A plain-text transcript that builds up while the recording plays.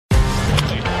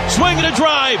swing and a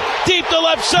drive, deep to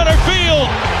left center field,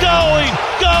 going,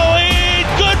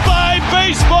 goodbye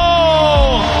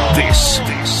baseball! This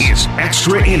is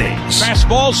Extra Innings.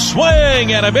 Fastball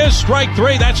swing and a miss, strike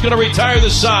three, that's going to retire the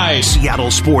side.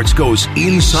 Seattle sports goes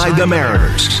inside the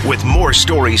Mariners with more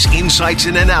stories, insights,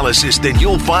 and analysis than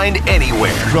you'll find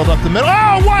anywhere. Drilled up the middle.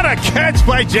 Oh, what a catch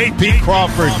by J.P.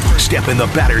 Crawford. Step in the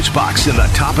batter's box in the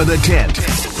top of the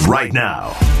 10th right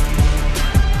now.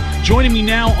 Joining me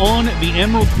now on the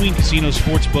Emerald Queen Casino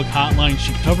Sportsbook Hotline,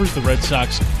 she covers the Red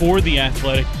Sox for The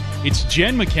Athletic. It's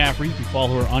Jen McCaffrey. You can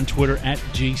follow her on Twitter at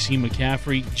JC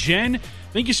McCaffrey. Jen,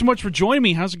 thank you so much for joining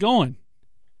me. How's it going?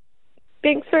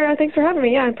 Thanks for having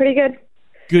me. Yeah, I'm pretty good.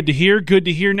 Good to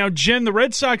hear. Now, Jen, the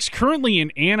Red Sox currently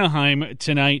in Anaheim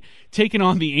tonight, taking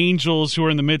on the Angels, who are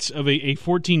in the midst of a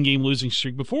 14-game losing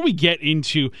streak. Before we get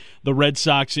into the Red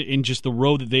Sox and just the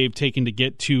road that they've taken to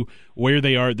get to where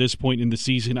they are at this point in the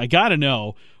season, I got to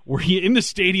know, were you in the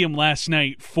stadium last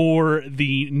night for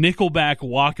the Nickelback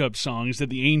walk-up songs that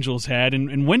the Angels had,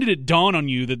 and when did it dawn on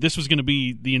you that this was going to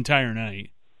be the entire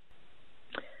night?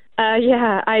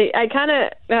 Yeah, I kind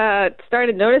of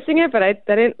started noticing it, but I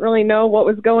didn't really know what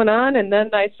was going on. And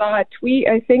then I saw a tweet,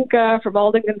 I think, from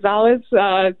Alden Gonzalez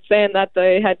saying that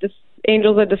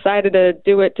Angels had decided to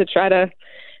do it to try to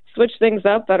switch things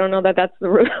up. I don't know that that's the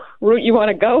route you want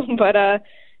to go, but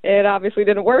it obviously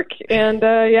didn't work. And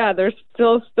they're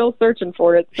still searching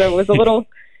for it. So it was a little.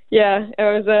 Yeah,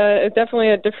 it was definitely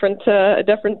a different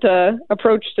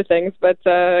approach to things, but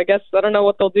I guess I don't know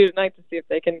what they'll do tonight to see if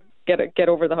they can get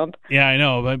over the hump. Yeah, I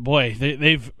know, but boy,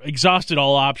 they've exhausted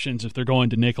all options if they're going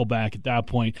to Nickelback at that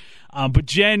point. But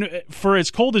Jen, for as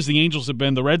cold as the Angels have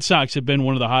been, the Red Sox have been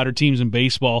one of the hotter teams in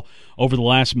baseball over the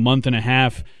last month and a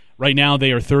half. Right now,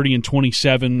 they are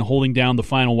 30-27, holding down the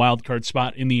final wild card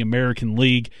spot in the American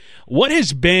League. What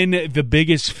has been the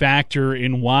biggest factor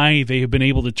in why they have been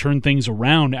able to turn things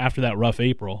around after that rough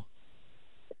April?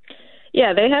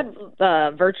 Yeah, they had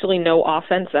virtually no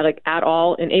offense at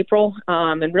all in April,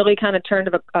 and really kind of turned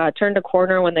a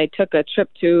corner when they took a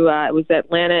trip to it was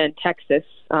Atlanta and Texas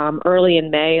early in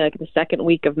May, like the second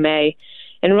week of May,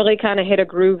 and really kind of hit a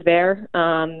groove there.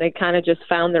 They kind of just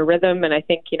found their rhythm, and I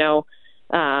think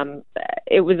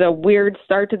it was a weird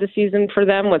start to the season for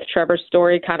them with Trevor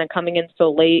Story kind of coming in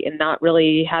so late and not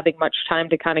really having much time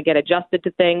to kind of get adjusted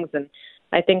to things. And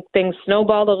I think things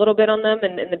snowballed a little bit on them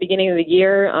in the beginning of the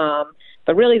year.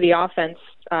 But really the offense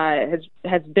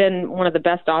has been one of the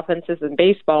best offenses in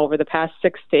baseball over the past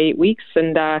 6 to 8 weeks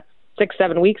and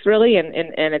 6-7 weeks really.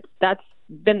 And that's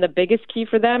been the biggest key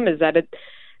for them, is that it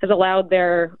has allowed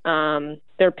their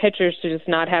pitchers to just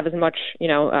not have as much,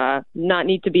 not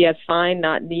need to be as fine,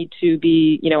 not need to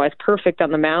be, as perfect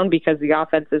on the mound, because the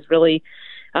offense has really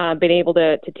been able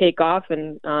to take off.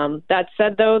 And that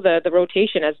said, though, the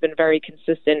rotation has been very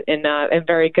consistent and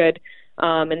very good,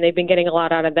 and they've been getting a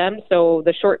lot out of them. So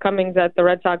the shortcomings that the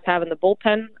Red Sox have in the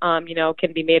bullpen,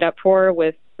 can be made up for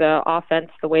with the offense,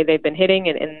 the way they've been hitting,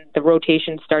 and the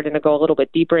rotation starting to go a little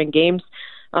bit deeper in games.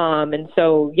 And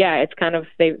so, it's kind of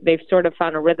they've sort of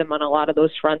found a rhythm on a lot of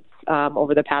those fronts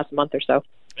over the past month or so.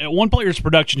 One player's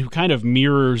production who kind of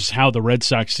mirrors how the Red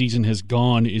Sox season has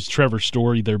gone is Trevor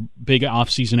Story, their big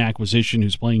offseason acquisition,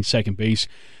 who's playing second base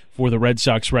for the Red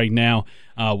Sox right now.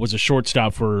 Was a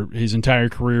shortstop for his entire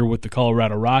career with the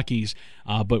Colorado Rockies,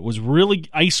 but was really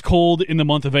ice cold in the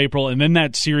month of April. And then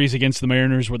that series against the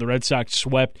Mariners where the Red Sox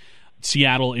swept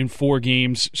Seattle in 4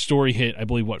 games. Story hit, I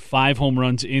believe, 5 home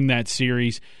runs in that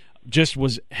series. Just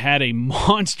had a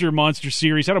monster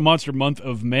series, had a monster month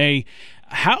of May.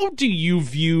 How do you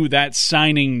view that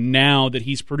signing now that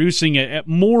he's producing at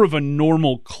more of a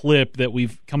normal clip that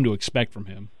we've come to expect from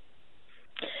him?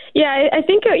 Yeah, I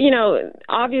think,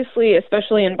 obviously,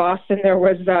 especially in Boston, there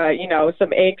was,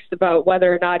 some angst about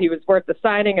whether or not he was worth the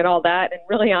signing and all that. And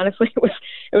really, honestly,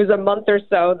 it was a month or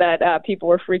so that people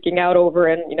were freaking out over.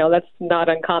 And, that's not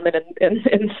uncommon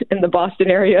in the Boston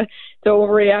area to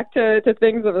overreact to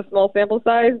things of a small sample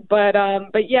size. But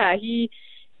yeah, he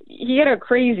had a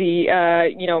crazy,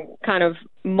 kind of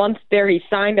month there. He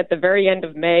signed at the very end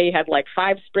of May, had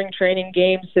 5 spring training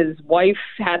games. His wife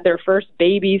had their first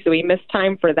baby, so he missed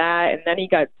time for that. And then he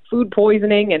got food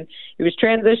poisoning, and he was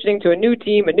transitioning to a new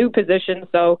team, a new position.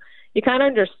 So you kind of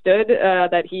understood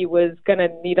that he was going to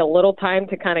need a little time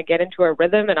to kind of get into a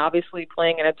rhythm, and obviously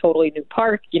playing in a totally new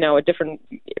park, a different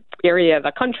area of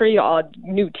the country, all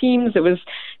new teams. It was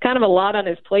kind of a lot on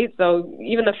his plate. So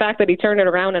even the fact that he turned it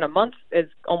around in a month is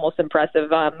almost impressive.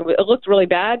 It looked really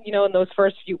bad, in those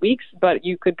first few weeks, but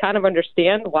you could kind of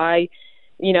understand why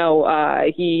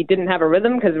he didn't have a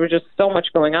rhythm because there was just so much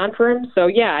going on for him. So,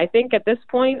 yeah, I think at this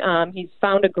point he's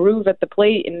found a groove at the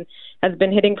plate and has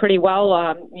been hitting pretty well,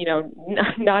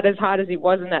 not as hot as he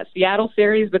was in that Seattle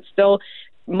series, but still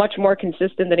much more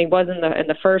consistent than he was in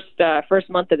the first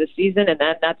month of the season. And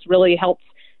that's really helped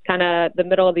kind of the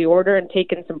middle of the order and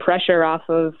taken some pressure off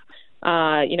of,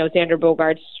 Xander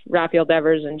Bogaerts, Rafael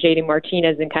Devers, and JD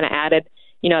Martinez, and kind of added,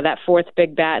 that fourth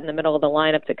big bat in the middle of the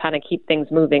lineup to kind of keep things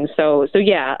moving. So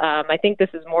I think this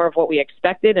is more of what we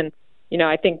expected. And,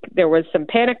 I think there was some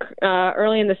panic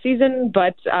early in the season,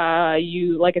 but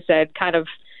like I said, kind of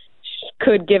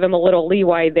could give him a little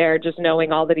leeway there, just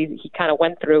knowing all that he kind of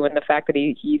went through, and the fact that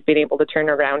he's been able to turn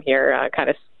around here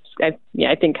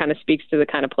I think kind of speaks to the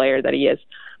kind of player that he is.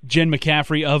 Jen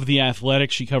McCaffrey of The Athletic,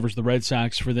 she covers the Red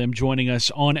Sox for them, joining us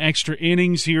on Extra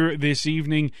Innings here this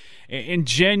evening. And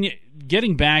Jen,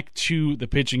 getting back to the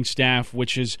pitching staff,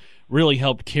 which has really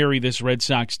helped carry this Red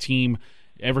Sox team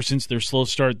ever since their slow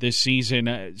start this season,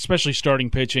 especially starting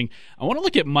pitching, I want to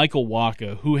look at Michael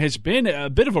Wacha, who has been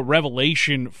a bit of a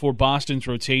revelation for Boston's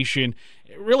rotation,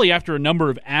 really after a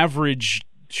number of average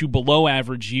to below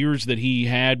average years that he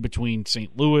had between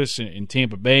St. Louis and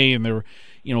Tampa Bay. And there were,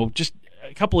 just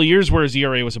a couple of years where his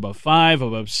ERA was above 5,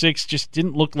 above 6, just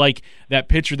didn't look like that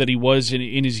pitcher that he was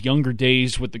in his younger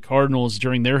days with the Cardinals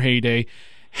during their heyday.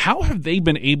 How have they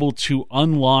been able to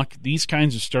unlock these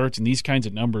kinds of starts and these kinds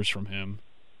of numbers from him?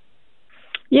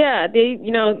 Yeah, they,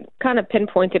 kind of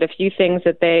pinpointed a few things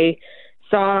that they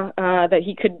saw that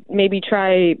he could maybe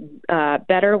try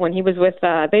better when he was with,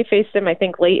 they faced him, I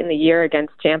think, late in the year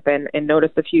against Tampa and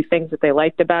noticed a few things that they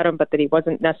liked about him, but that he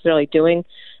wasn't necessarily doing.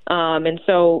 And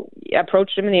so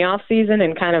approached him in the off season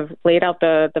and kind of laid out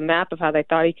the map of how they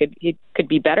thought he could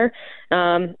be better.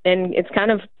 And it's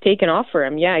kind of taken off for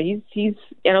him. Yeah, he's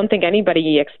I don't think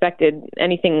anybody expected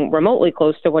anything remotely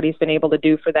close to what he's been able to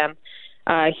do for them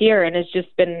here, and has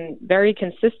just been very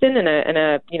consistent and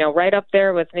a right up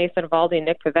there with Nathan Eovaldi and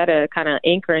Nick Pivetta, kind of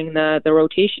anchoring the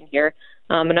rotation here.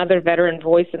 Another veteran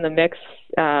voice in the mix,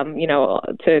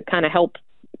 to kind of help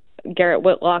Garrett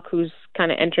Whitlock, who's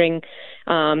kind of entering,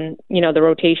 the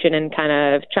rotation and kind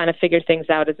of trying to figure things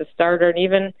out as a starter, and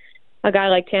even a guy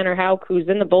like Tanner Houck, who's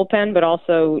in the bullpen, but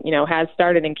also, has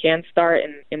started and can start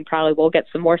and probably will get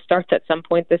some more starts at some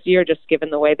point this year, just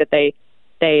given the way that they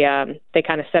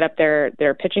kind of set up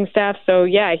their pitching staff. So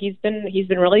yeah, he's been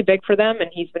really big for them, and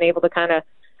he's been able to kind of,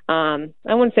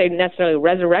 I wouldn't say necessarily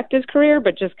resurrect his career,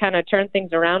 but just kind of turn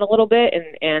things around a little bit,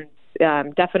 and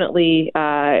definitely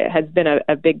has been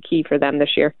a big key for them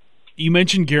this year. You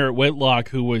mentioned Garrett Whitlock,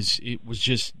 who was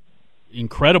just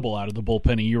incredible out of the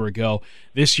bullpen a year ago.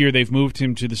 This year they've moved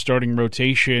him to the starting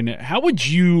rotation. How would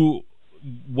you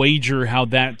wager how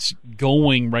that's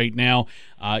going right now?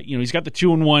 He's got the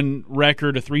 2-1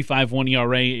 record, a 3.51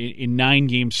 ERA in 9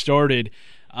 games started.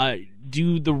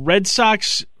 Do the Red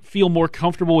Sox feel more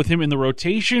comfortable with him in the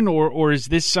rotation, or is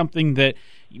this something that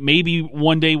maybe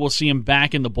one day we'll see him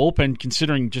back in the bullpen,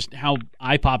 considering just how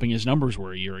eye-popping his numbers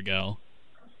were a year ago?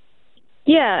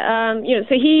 Yeah,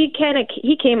 so he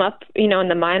came up, in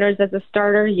the minors as a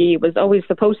starter. He was always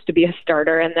supposed to be a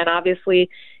starter, and then obviously,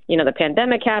 the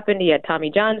pandemic happened. He had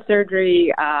Tommy John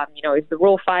surgery. He's the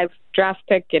Rule 5 draft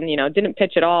pick, and didn't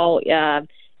pitch at all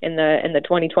in the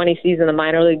 2020 season, the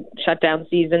minor league shutdown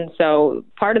season. So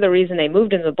part of the reason they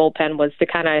moved into the bullpen was to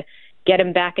kind of get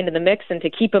him back into the mix and to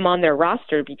keep him on their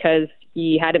roster, because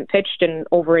he hadn't pitched in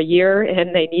over a year,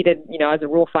 and they needed, as a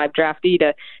Rule 5 draftee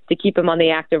to keep him on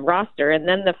the active roster. And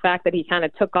then the fact that he kind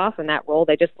of took off in that role,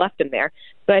 they just left him there.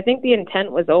 So I think the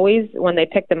intent was always, when they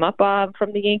picked him up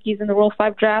from the Yankees in the Rule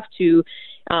 5 draft, to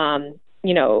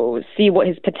see what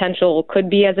his potential could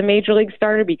be as a major league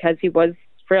starter, because he was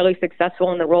fairly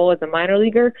successful in the role as a minor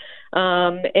leaguer.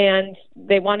 And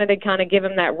they wanted to kind of give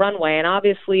him that runway. And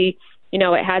obviously,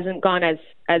 it hasn't gone as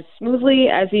smoothly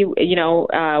as he,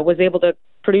 was able to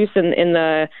produce in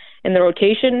the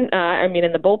rotation.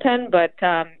 In the bullpen. But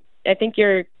I think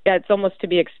that's almost to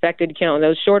be expected.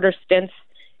 Those shorter stints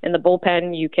in the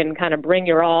bullpen, you can kind of bring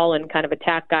your all and kind of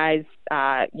attack guys,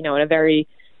 in a very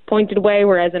pointed way.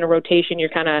 Whereas in a rotation, you're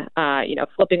kind of,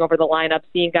 flipping over the lineup,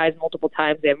 seeing guys multiple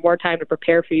times. They have more time to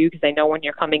prepare for you because they know when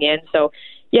you're coming in. So,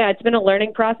 yeah, it's been a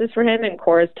learning process for him, and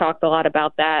Cora's talked a lot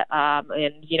about that.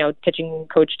 And, pitching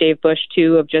coach Dave Bush,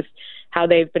 too, of just how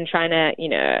they've been trying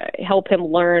to, help him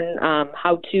learn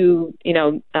how to,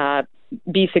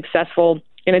 be successful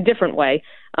in a different way,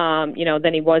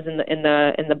 than he was in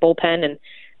the bullpen.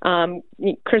 And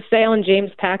Chris Sale and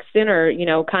James Paxton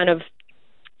are, kind of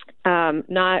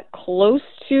not close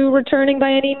to returning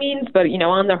by any means, but,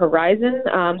 on the horizon.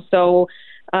 So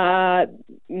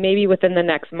maybe within the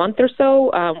next month or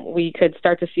so, we could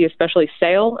start to see especially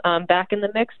Sale back in the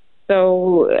mix.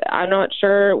 So I'm not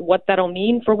sure what that'll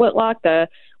mean for Whitlock.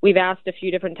 We've asked a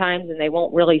few different times, and they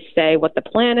won't really say what the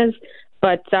plan is.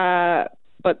 But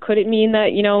could it mean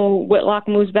that Whitlock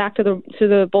moves back to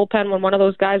the bullpen when one of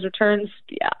those guys returns?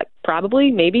 Yeah,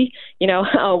 probably, maybe.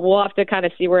 We'll have to kind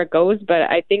of see where it goes. But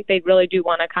I think they really do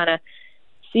want to kind of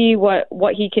see what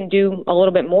he can do a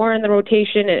little bit more in the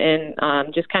rotation,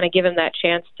 and just kind of give him that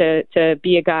chance to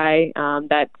be a guy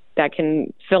that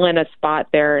can fill in a spot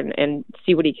there and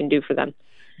see what he can do for them.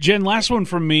 Jen, last one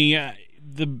from me.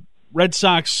 The Red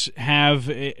Sox have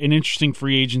an interesting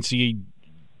free agency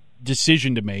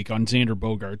decision to make on Xander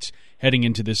Bogaerts heading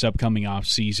into this upcoming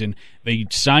offseason. They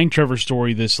signed Trevor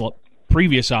Story this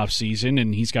previous offseason,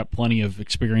 and he's got plenty of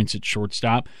experience at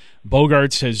shortstop.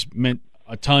 Bogaerts has meant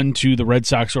a ton to the Red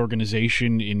Sox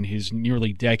organization in his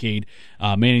nearly decade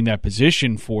manning that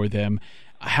position for them.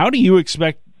 How do you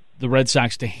expect the Red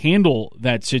Sox to handle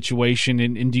that situation,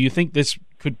 and do you think this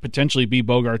could potentially be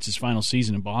Bogaerts' final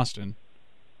season in Boston?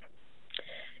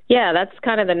 Yeah, that's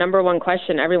kind of the number one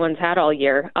question everyone's had all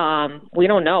year. We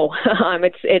don't know.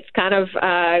 It's kind of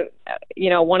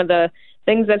one of the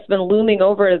things that's been looming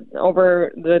over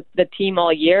the team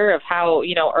all year of how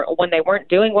when they weren't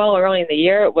doing well early in the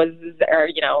year, it was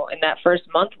in that first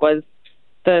month was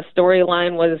the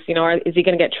storyline was is he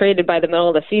going to get traded by the middle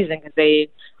of the season because they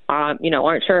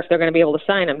aren't sure if they're going to be able to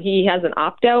sign him. He has an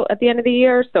opt-out at the end of the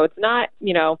year, so it's not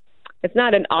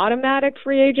an automatic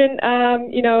free agent,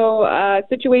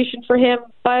 situation for him.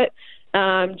 But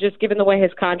just given the way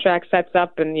his contract sets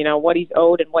up and what he's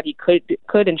owed and what he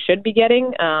could and should be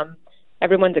getting,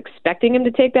 everyone's expecting him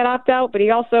to take that opt-out. But he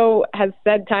also has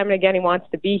said time and again he wants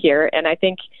to be here, and I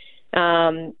think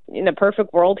in a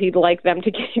perfect world he'd like them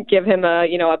to give him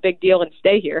a big deal and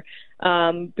stay here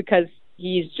because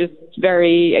he's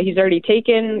already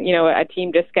taken, a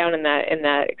team discount in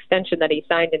that extension that he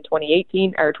signed in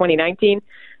 2018 or 2019.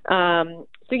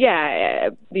 So yeah,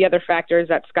 the other factor is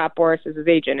that Scott Boras is his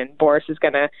agent, and Boras is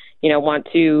going to, want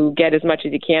to get as much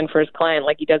as he can for his client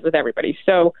like he does with everybody.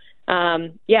 So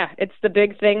yeah, it's the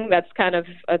big thing. That's kind of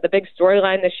the big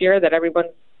storyline this year that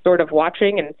everyone's sort of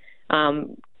watching and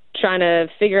trying to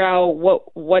figure out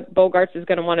what Bogaerts is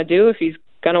going to want to do, if he's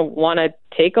going to want to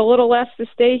take a little less to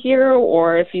stay here,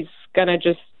 or if he's going to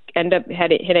just end up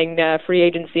hitting free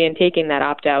agency and taking that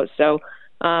opt-out. So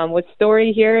with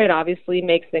Story here, it obviously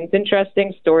makes things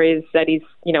interesting. Story said he's,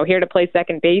 here to play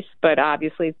second base, but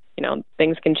obviously,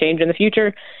 things can change in the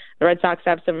future. The Red Sox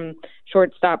have some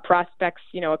shortstop prospects,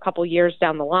 a couple years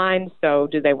down the line. So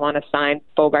do they want to sign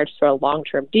Bogaerts for a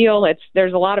long-term deal?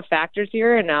 There's a lot of factors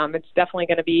here, and it's definitely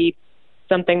going to be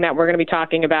something that we're going to be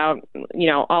talking about,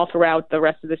 all throughout the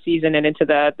rest of the season and into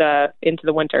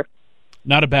the winter.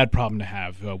 Not a bad problem to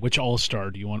have. Which all-star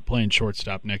do you want playing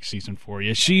shortstop next season for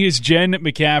you? She is Jen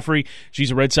McCaffrey. She's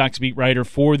a Red Sox beat writer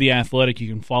for The Athletic. You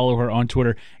can follow her on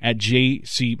Twitter at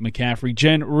JC McCaffrey.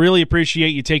 Jen, really appreciate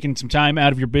you taking some time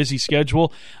out of your busy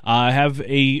schedule. Have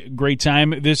a great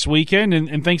time this weekend,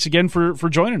 and thanks again for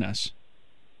joining us.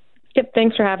 Yep,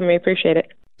 thanks for having me. Appreciate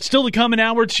it. Still to come in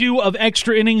hour two of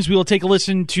Extra Innings, we will take a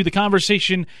listen to the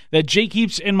conversation that Jake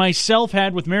Heaps and myself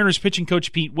had with Mariners pitching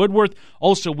coach Pete Woodworth.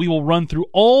 Also, we will run through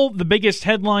all the biggest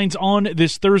headlines on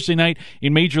this Thursday night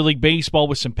in Major League Baseball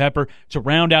with some pepper to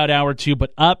round out hour two.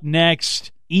 But up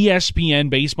next,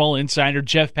 ESPN baseball insider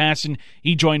Jeff Passan.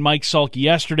 He joined Mike Salk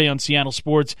yesterday on Seattle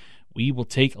Sports. We will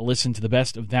take a listen to the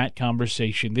best of that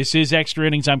conversation. This is Extra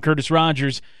Innings. I'm Curtis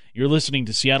Rogers. You're listening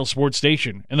to Seattle Sports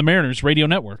Station and the Mariners Radio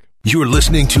Network. You're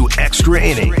listening to Extra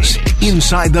Innings,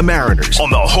 Inside the Mariners,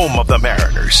 on the home of the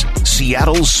Mariners,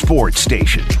 Seattle Sports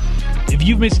Station. If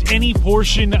you've missed any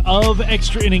portion of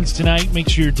Extra Innings tonight, make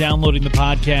sure you're downloading the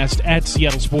podcast at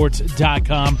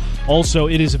seattlesports.com. Also,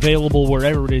 it is available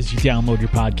wherever it is you download your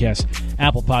podcast,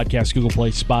 Apple Podcasts, Google Play,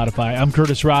 Spotify. I'm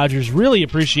Curtis Rogers. Really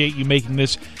appreciate you making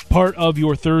this part of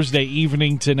your Thursday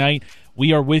evening tonight.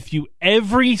 We are with you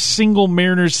every single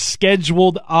Mariners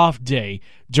scheduled off day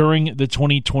during the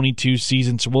 2022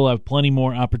 season, so we'll have plenty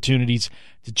more opportunities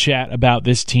to chat about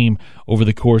this team over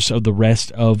the course of the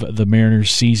rest of the Mariners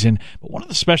season. But one of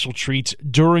the special treats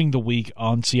during the week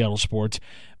on Seattle Sports,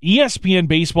 ESPN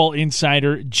baseball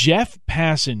insider Jeff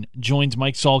Passan joins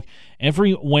Mike Salk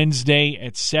every Wednesday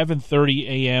at 7:30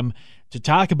 a.m. to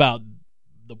talk about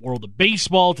the world of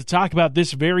baseball, to talk about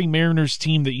this very Mariners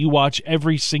team that you watch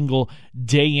every single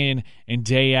day in and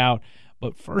day out.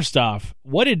 But first off,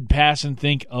 what did Passan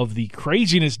think of the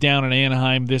craziness down in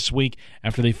Anaheim this week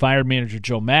after they fired manager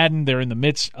Joe Maddon? They're in the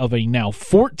midst of a now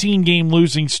 14-game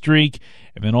losing streak.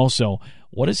 And then also,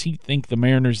 What does he think the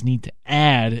Mariners need to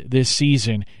add this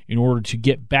season in order to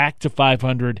get back to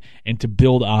 500 and to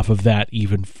build off of that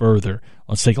even further?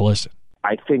 Let's take a listen.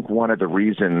 I think one of the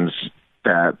reasons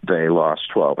that they lost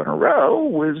 12 in a row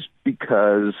was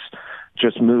because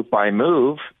just move by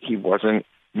move, he wasn't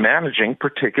managing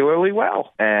particularly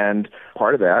well. And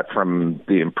part of that, from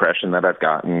the impression that I've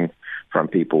gotten from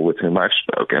people with whom I've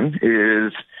spoken,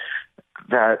 is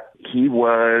that he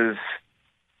was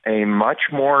a much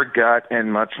more gut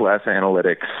and much less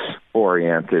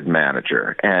analytics-oriented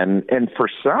manager. And for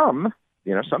some,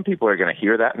 some people are going to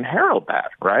hear that and herald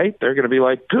that, right? They're going to be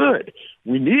like, good,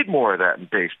 we need more of that in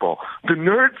baseball. The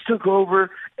nerds took over,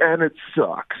 and it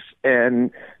sucks.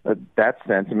 And that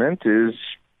sentiment is,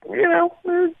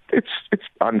 it's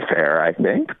unfair, I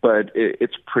think, but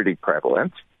it's pretty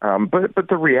prevalent. But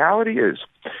the reality is,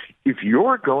 if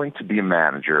you're going to be a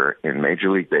manager in Major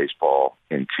League Baseball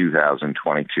in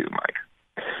 2022, Mike,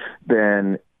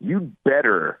 then you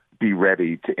better be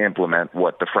ready to implement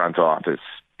what the front office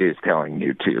is telling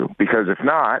you to. Because if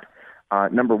not,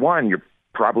 number one, you're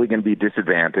probably going to be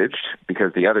disadvantaged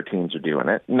because the other teams are doing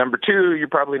it. Number two, you're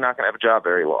probably not going to have a job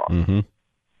very long. Mm-hmm.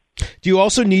 Do you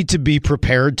also need to be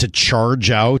prepared to charge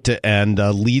out and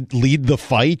lead the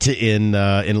fight in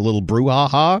a little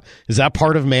brouhaha? Is that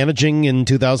part of managing in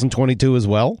 2022 as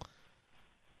well?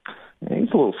 He's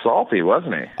a little salty,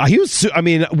 wasn't he? He was. I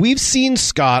mean, we've seen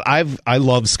Scott. I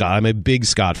love Scott. I'm a big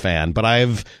Scott fan. But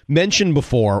I've mentioned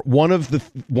before, one of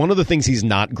the things he's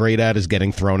not great at is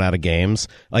getting thrown out of games.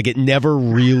 Like, it never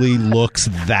really looks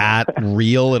that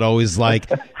real. It always like,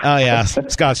 oh yeah,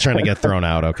 Scott's trying to get thrown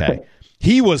out. Okay.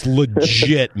 He was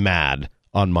legit mad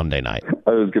on Monday night.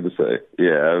 I was going to say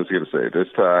this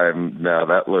time. No,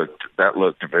 that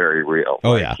looked very real.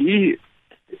 Oh yeah.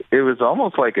 It was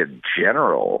almost like a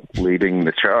general leading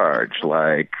the charge.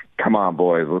 Like, come on,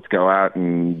 boys, let's go out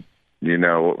and, I'm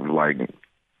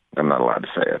not allowed to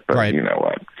say it, but right. You know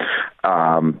what?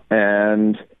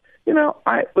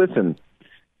 I listen.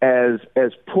 As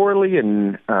poorly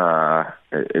and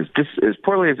as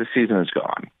poorly as the season has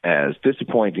gone, as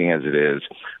disappointing as it is,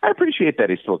 I appreciate that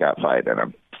he's still got fight in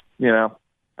him.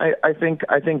 I think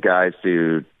guys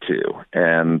do too,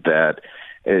 and that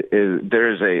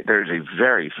there's a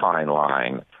very fine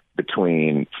line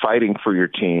between fighting for your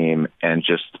team and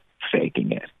just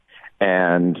faking it.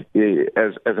 And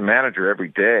as a manager, every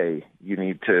day you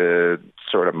need to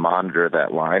sort of monitor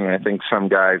that line. And I think some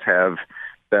guys have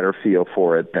better feel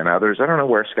for it than others. I don't know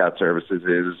where Scott Services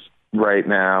is right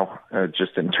now,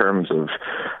 just in terms of,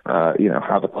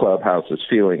 how the clubhouse is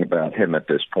feeling about him at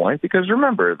this point. Because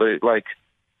remember,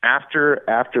 after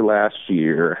last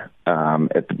year,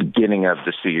 at the beginning of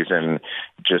the season,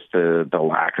 just the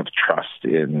lack of trust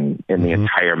in the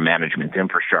entire management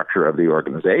infrastructure of the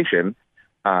organization,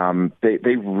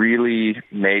 they really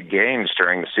made gains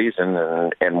during the season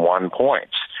and won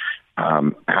points.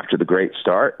 After the great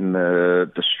start and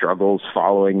the struggles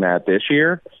following that this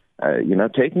year,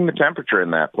 taking the temperature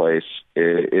in that place,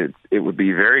 it would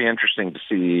be very interesting to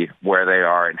see where they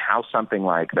are and how something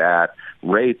like that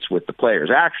rates with the players.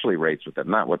 Actually rates with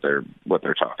them, not what they're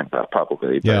talking about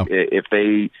publicly. But if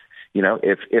they,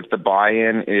 if the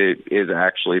buy-in is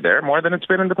actually there more than it's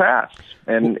been in the past.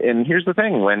 And here's the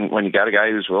thing: when you got a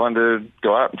guy who's willing to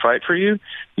go out and fight for you,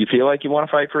 you feel like you want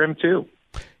to fight for him too.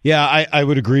 Yeah, I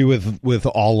would agree with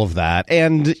all of that.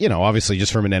 And, obviously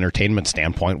just from an entertainment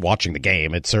standpoint, watching the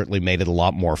game, it certainly made it a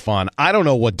lot more fun. I don't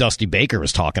know what Dusty Baker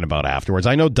was talking about afterwards.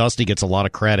 I know Dusty gets a lot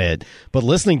of credit, but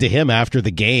listening to him after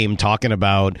the game talking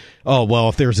about, oh, well,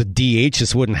 if there's a DH,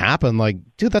 this wouldn't happen. Like,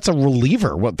 dude, that's a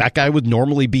reliever. What, that guy would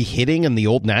normally be hitting in the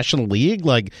old National League?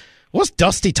 Like, what's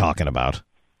Dusty talking about?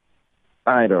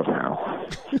 I don't know.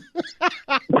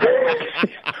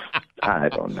 I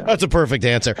don't know. That's a perfect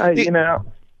answer.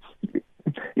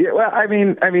 Yeah, well, I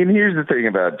mean, here's the thing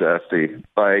about Dusty.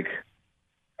 Like,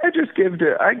 I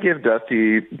give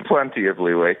Dusty plenty of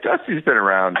leeway. Dusty's been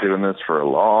around doing this for a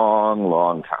long,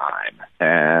 long time,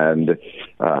 and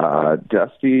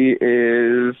Dusty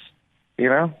is,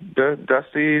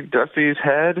 Dusty's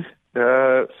head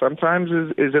sometimes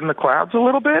is in the clouds a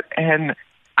little bit, and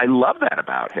I love that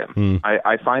about him.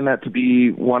 I find that to be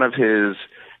one of his,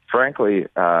 frankly,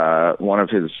 one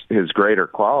of his greater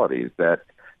qualities, that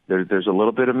There's a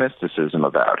little bit of mysticism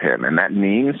about him, and that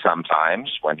means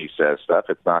sometimes when he says stuff,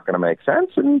 it's not going to make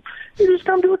sense, and you just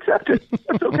come to accept it.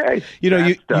 That's okay.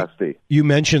 Dusty. You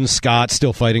mentioned Scott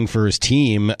still fighting for his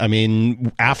team. I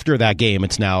mean, after that game,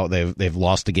 it's now they've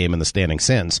lost a game in the standing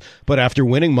since. But after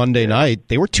winning Monday night,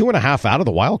 they were 2.5 out of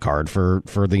the wild card for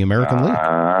the American League.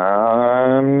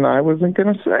 I wasn't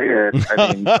going to say it.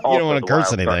 I mean, you don't want to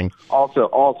curse anything.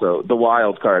 Also, the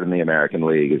wild card in the American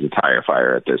League is a tire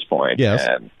fire at this point. Yes.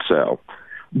 And so,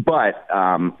 but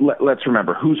let's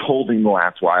remember who's holding the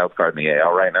last wild card in the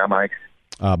AL right now, Mike.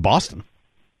 Boston.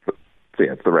 So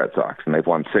yeah, it's the Red Sox, and they've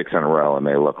won 6 in a row, and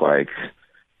they look like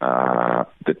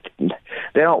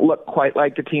they don't look quite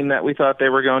like the team that we thought they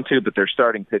were going to, but their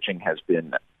starting pitching has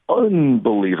been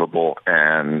unbelievable,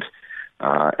 and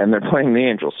they're playing the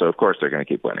Angels, so of course they're going to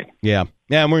keep winning. Yeah,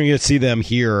 and we're going to see them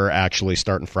here actually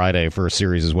starting Friday for a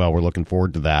series as well. We're looking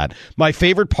forward to that. My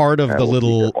favorite part of the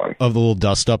little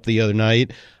dust up the other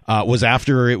night was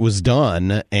after it was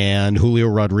done, and Julio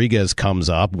Rodriguez comes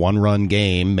up, 1-run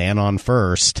game, man on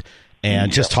first,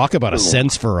 and just talk about a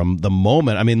sense for him. The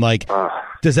moment, I mean, like.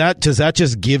 Does that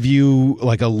just give you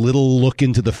like a little look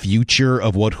into the future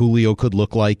of what Julio could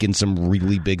look like in some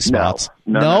really big spots?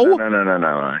 No.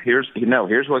 Here's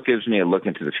what gives me a look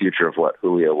into the future of what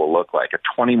Julio will look like.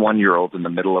 A 21-year-old in the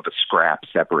middle of a scrap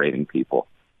separating people.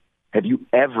 Have you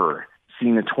ever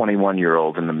seen a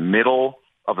 21-year-old in the middle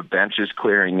of a benches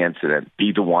clearing incident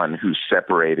be the one who's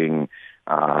separating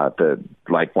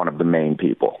one of the main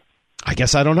people? I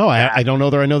guess I don't know. I don't know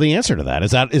that I know the answer to that.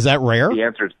 Is that rare?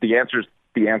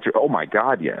 The answer, oh my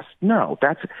God, yes. No,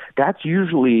 that's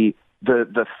usually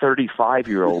the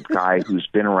 35-year-old guy who's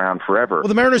been around forever. Well,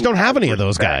 the Mariners don't have any of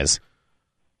those guys.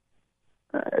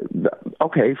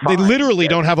 Okay, fine. They literally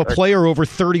don't have a player over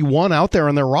 31 out there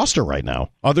on their roster right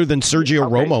now, other than Sergio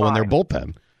Romo in their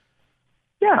bullpen.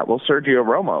 Yeah, well, Sergio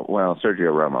Romo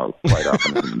quite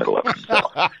often in the middle of it.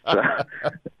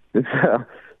 So,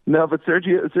 no, but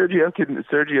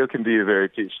Sergio can be a very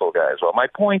peaceful guy as well. My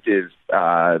point is,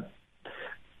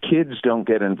 kids don't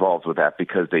get involved with that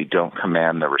because they don't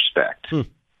command the respect.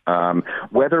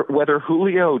 Whether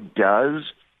Julio does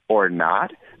or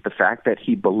not, the fact that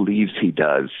he believes he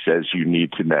does says you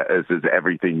need to know is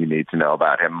everything you need to know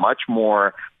about him. Much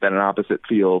more than an opposite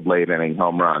field late inning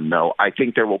home run. No, I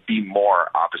think there will be more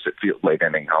opposite field late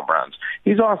inning home runs.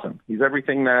 He's awesome. He's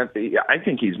everything that I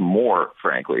think he's more,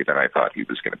 frankly, than I thought he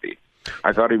was going to be.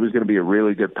 I thought he was going to be a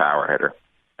really good power hitter.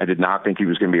 I did not think he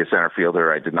was going to be a center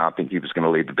fielder. I did not think he was going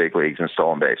to lead the big leagues in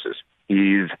stolen bases.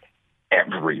 He's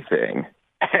everything,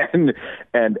 and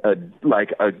a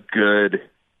good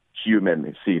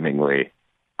human, seemingly,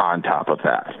 on top of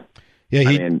that.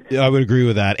 Yeah, I would agree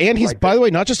with that. And he's, by the way,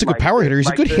 not just a good power hitter;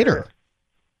 he's a good hitter.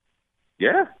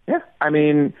 Yeah. I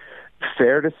mean,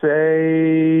 fair to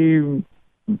say,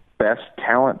 best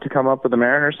talent to come up with the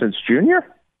Mariners since Junior.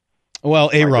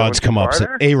 Well, A-Rod's come up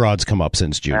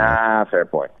since Junior. Fair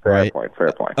point. Fair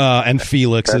point. And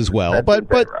Felix as well.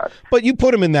 But you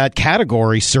put him in that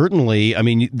category, certainly. I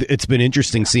mean, it's been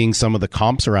interesting seeing some of the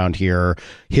comps around here.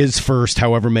 His first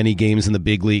however many games in the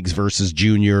big leagues versus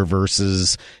Junior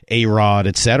versus A-Rod,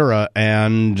 et cetera.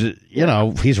 And,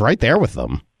 he's right there with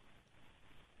them.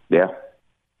 Yeah.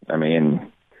 I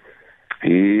mean,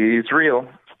 he's real.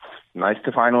 Nice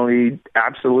to finally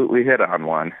absolutely hit on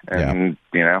one. And,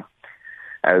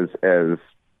 as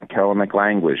Kellenic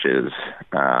language is,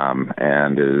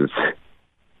 and as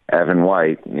Evan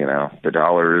White, the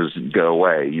dollars go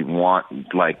away. You want,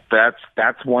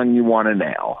 that's one you want to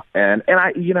nail. And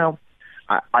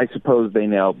I suppose they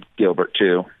nailed Gilbert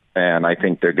too, and I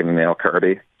think they're going to nail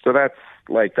Kirby. So that's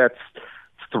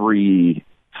 3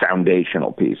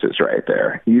 foundational pieces right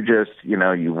there. You just,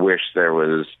 you wish there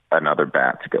was another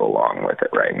bat to go along with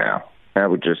it right now. That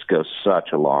would just go such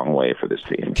a long way for this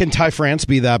team. Can Ty France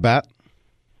be that bat?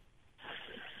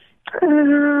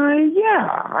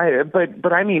 Yeah,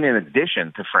 but I mean, in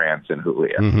addition to France and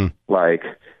Julio, right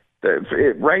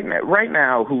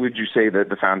now, who would you say that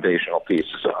the foundational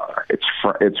pieces are?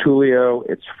 It's Julio,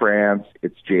 it's France,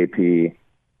 it's JP.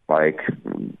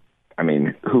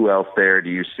 Who else there do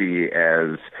you see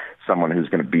as someone who's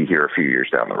going to be here a few years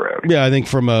down the road? Yeah, I think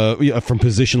from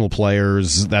positional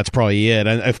players, that's probably it.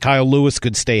 And if Kyle Lewis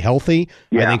could stay healthy,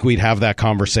 I think we'd have that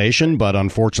conversation. But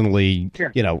unfortunately,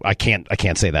 I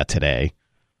can't say that today.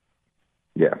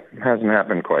 Yeah, hasn't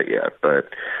happened quite yet, but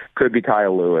could be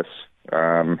Kyle Lewis.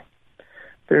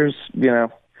 There's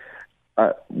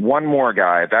one more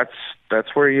guy.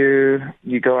 That's where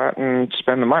you go out and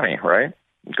spend the money, right?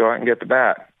 Go out and get the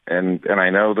bat. And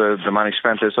I know the money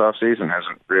spent this offseason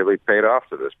hasn't really paid off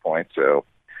to this point, so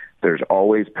there's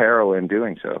always peril in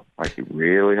doing so. Like, you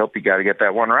really hope you got to get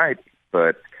that one right,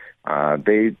 but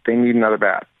they need another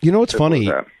bat. You know, it's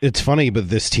funny. It's funny, but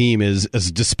this team is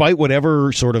despite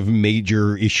whatever sort of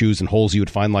major issues and holes you would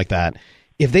find like that,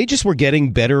 if they just were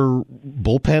getting better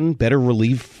bullpen, better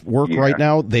relief work right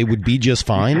now, they would be just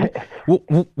fine.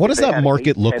 What does that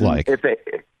market look like?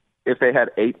 If they had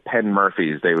 8 Penn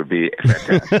Murphys, they would be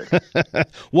fantastic.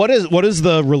 What does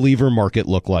the reliever market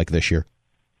look like this year?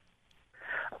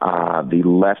 The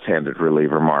left-handed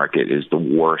reliever market is the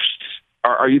worst.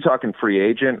 Are you talking free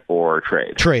agent or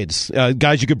trade? Trades.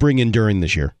 Guys you could bring in during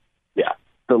this year. Yeah.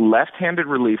 The left-handed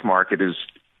relief market is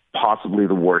possibly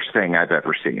the worst thing I've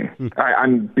ever seen.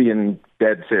 I'm being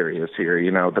dead serious here. You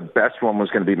know, the best one was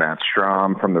going to be Matt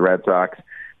Strahm from the Red Sox.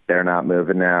 They're not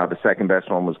moving now. The second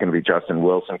best one was going to be Justin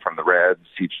Wilson from the Reds.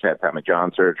 He just had Tommy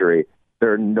John surgery.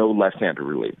 There are no left-handed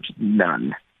relievers.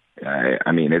 None.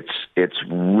 I mean, it's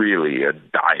really a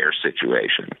dire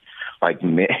situation. Like, I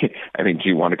mean, do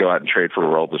you want to go out and trade for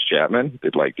Aroldis Chapman?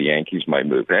 Like, the Yankees might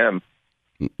move him.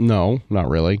 No, not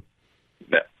really.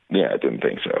 Yeah, I didn't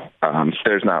think so.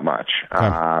 There's not much.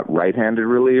 Right-handed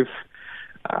relief,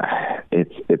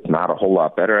 it's not a whole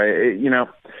lot better.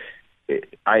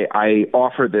 I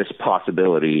offer this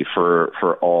possibility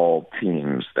for all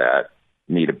teams that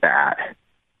need a bat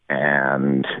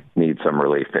and need some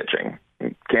relief pitching.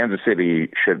 Kansas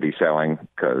City should be selling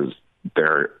because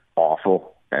they're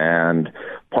awful, and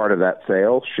part of that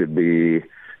sale should be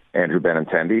Andrew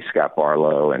Benintendi, Scott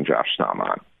Barlow, and Josh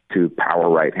Staumont, 2 power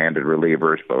right-handed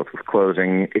relievers, both with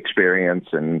closing experience,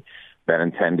 and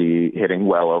Benintendi hitting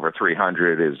well over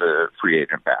 300 is a free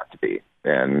agent bat to be,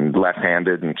 and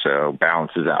left-handed, and so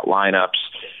balances out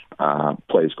lineups,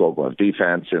 plays Gold Glove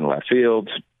defense in left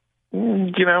field.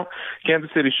 You know,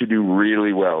 Kansas City should do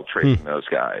really well trading those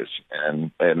guys,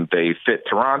 and they fit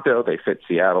Toronto, they fit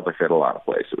Seattle, they fit a lot of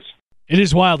places. It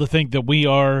is wild to think that we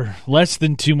are less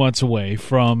than 2 months away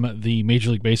from the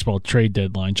Major League Baseball trade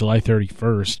deadline, July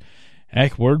 31st.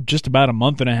 Heck, we're just about a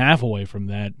month and a half away from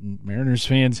that. Mariners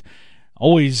fans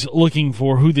always looking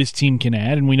for who this team can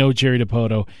add, and we know Jerry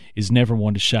Dipoto is never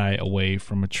one to shy away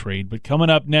from a trade. But coming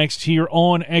up next here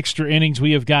on Extra Innings,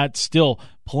 we have got still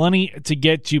plenty to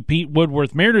get to. Pete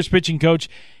Woodworth, Mariners pitching coach,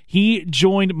 he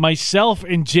joined myself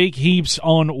and Jake Heaps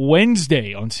on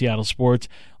Wednesday on Seattle Sports.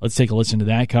 Let's take a listen to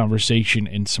that conversation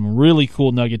and some really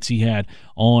cool nuggets he had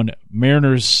on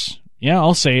Mariners,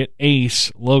 I'll say it,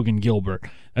 ace Logan Gilbert.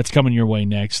 That's coming your way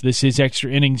next. This is Extra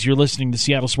Innings. You're listening to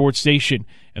Seattle Sports Station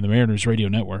and the Mariners Radio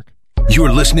Network.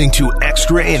 You're listening to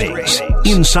Extra Innings,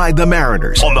 Inside the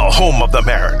Mariners, on the home of the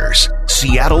Mariners,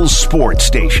 Seattle Sports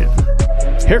Station.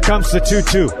 Here comes the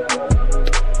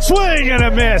 2-2. Swing and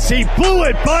a miss. He blew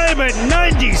it by him at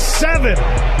 97.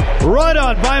 Right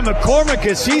on by McCormick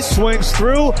as he swings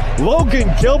through.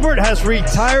 Logan Gilbert has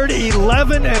retired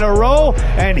 11 in a row,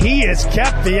 and he has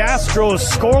kept the Astros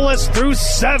scoreless through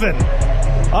 7.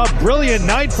 A brilliant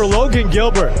night for Logan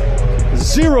Gilbert.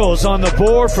 Zeros on the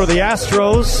board for the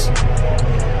Astros.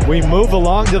 We move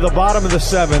along to the bottom of the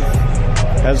 7th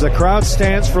as the crowd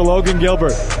stands for Logan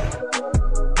Gilbert.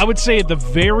 I would say at the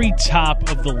very top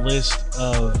of the list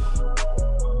of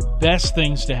best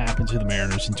things to happen to the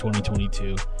Mariners in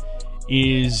 2022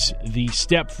 is the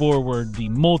step forward, the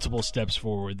multiple steps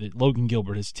forward that Logan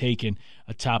Gilbert has taken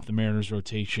atop the Mariners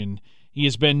rotation. He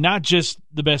has been not just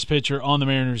the best pitcher on the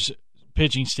Mariners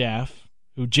pitching staff,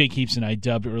 who Jake Heaps and I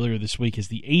dubbed earlier this week as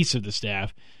the ace of the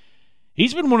staff.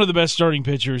 He's been one of the best starting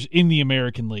pitchers in the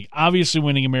American League, obviously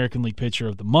winning American League Pitcher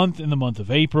of the Month in the month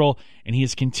of April, and he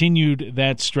has continued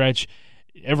that stretch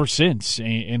ever since.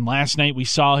 And last night we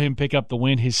saw him pick up the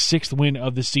win, his 6th win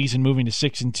of the season, moving to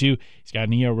 6-2. He's got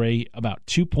an ERA about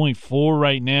 2.4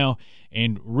 right now,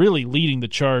 and really leading the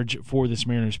charge for this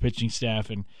Mariners pitching staff.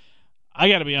 And I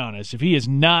got to be honest, if he is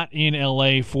not in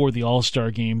L.A. for the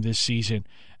All-Star game this season,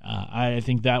 I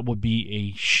think that would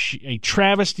be a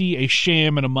travesty, a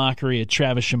sham, and a mockery, a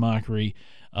Travis mockery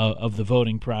of the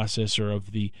voting process or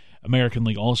of the American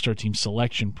League All-Star Team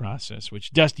selection process,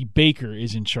 which Dusty Baker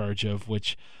is in charge of,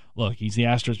 which, look, he's the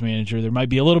Astros manager. There might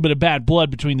be a little bit of bad blood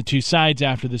between the two sides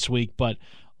after this week, but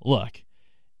look,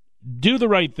 do the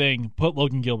right thing, put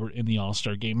Logan Gilbert in the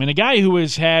All-Star game. And a guy who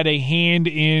has had a hand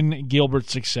in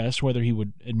Gilbert's success, whether he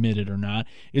would admit it or not,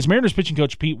 is Mariners pitching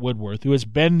coach Pete Woodworth, who has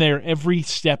been there every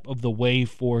step of the way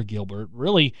for Gilbert,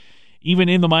 really even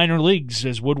in the minor leagues,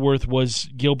 as Woodworth was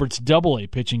Gilbert's Double-A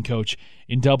pitching coach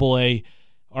in Double-A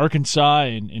Arkansas,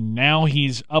 and now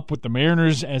he's up with the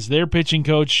Mariners as their pitching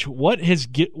coach. What has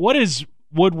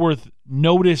Woodworth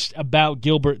noticed about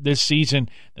Gilbert this season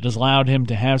that has allowed him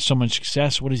to have so much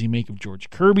success? What does he make of George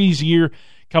Kirby's year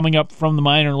coming up from the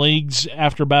minor leagues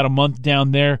after about a month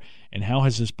down there? And how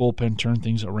has this bullpen turned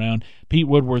things around? Pete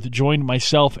Woodworth joined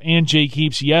myself and Jake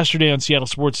Heaps yesterday on Seattle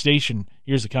Sports Station.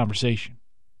 Here's the conversation.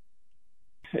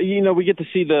 You know, we get to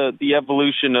see the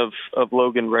evolution of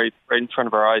Logan right in front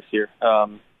of our eyes here.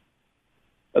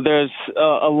 There's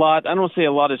a lot. I don't want to say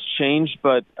a lot has changed,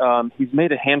 but he's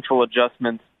made a handful of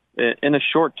adjustments in a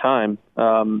short time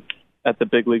at the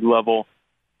big league level.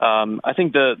 I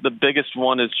think the biggest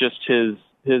one is just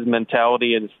his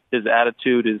mentality and his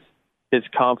attitude, his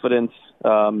confidence.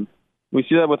 We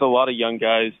see that with a lot of young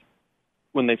guys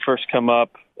when they first come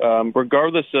up,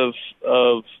 regardless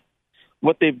of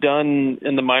what they've done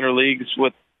in the minor leagues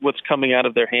with what's coming out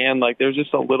of their hand. Like, there's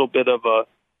just a little bit of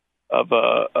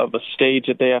a stage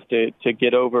that they have to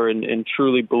get over and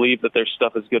truly believe that their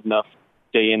stuff is good enough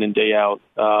day in and day out.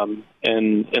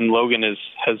 And Logan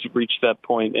has reached that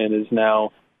point and is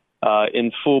now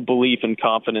in full belief and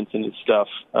confidence in his stuff.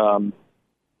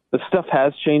 The stuff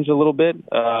has changed a little bit.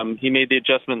 He made the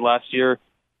adjustment last year,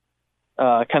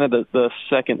 kind of the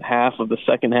second half of the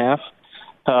second half,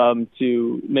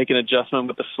 to make an adjustment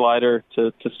with the slider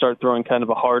to start throwing kind of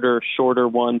a harder, shorter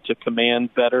one to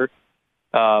command better.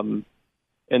 And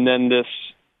then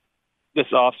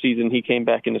this off season, he came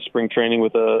back into spring training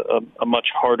with a much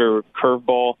harder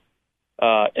curveball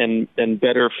and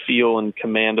better feel and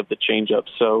command of the changeup.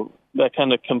 So that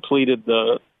kind of completed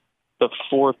the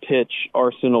 4-pitch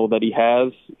arsenal that he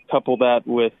has. Couple that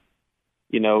with,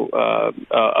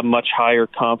 a much higher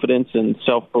confidence and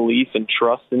self-belief and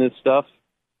trust in his stuff.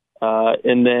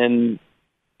 And then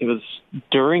it was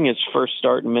during his first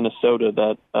start in Minnesota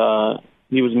that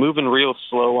he was moving real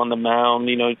slow on the mound.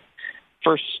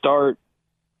 First start,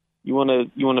 you want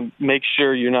to make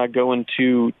sure you're not going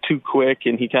too quick,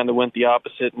 and he kind of went the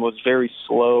opposite and was very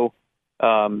slow.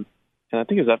 And I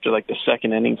think it was after like the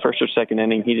first or second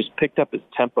inning, he just picked up his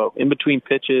tempo in between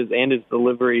pitches and his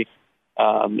delivery,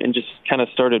 and just kind of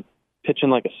started pitching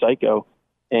like a psycho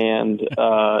and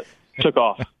took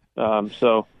off.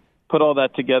 So put all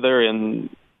that together, and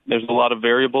there's a lot of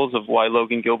variables of why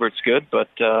Logan Gilbert's good, but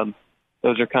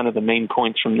those are kind of the main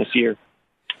points from this year.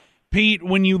 Pete,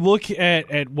 when you look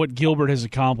at what Gilbert has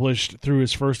accomplished through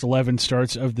his first 11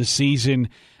 starts of the season,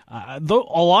 though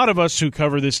a lot of us who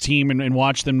cover this team and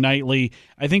watch them nightly,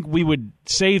 I think we would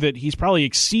say that he's probably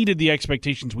exceeded the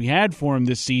expectations we had for him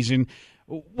this season,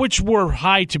 which were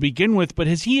high to begin with. But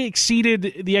has he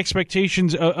exceeded the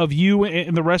expectations of you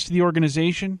and the rest of the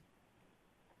organization?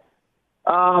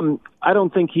 I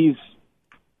don't think he's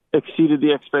exceeded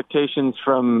the expectations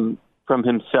from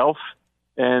himself,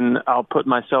 and I'll put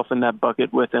myself in that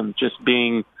bucket with him. Just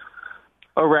being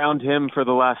around him for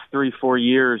the last 3-4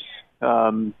 years,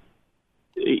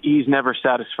 he's never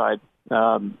satisfied.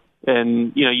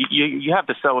 And you have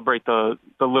to celebrate the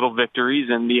little victories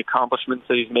and the accomplishments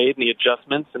that he's made and the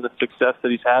adjustments and the success that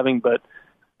he's having. But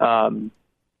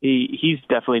he's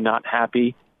definitely not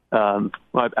happy. I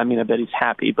bet he's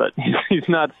happy, but he's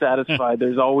not satisfied.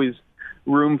 There's always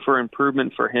room for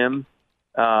improvement for him.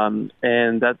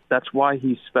 And that's why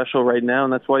he's special right now,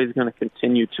 and that's why he's going to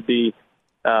continue to be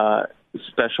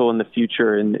special in the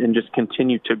future and just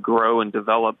continue to grow and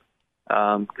develop,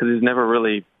 because he's never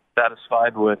really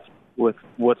satisfied with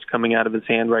what's coming out of his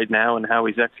hand right now and how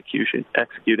he's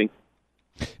executing.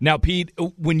 Now, Pete,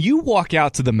 when you walk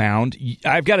out to the mound,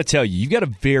 I've got to tell you, got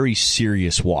a very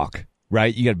serious walk.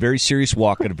 Right? You got a very serious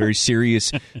walk, got a very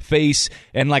serious face.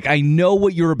 And I know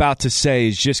what you're about to say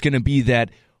is just going to be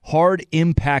that hard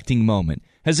impacting moment.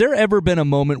 Has there ever been a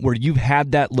moment where you've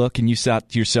had that look and you thought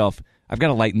to yourself, I've got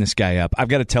to lighten this guy up. I've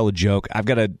got to tell a joke. I've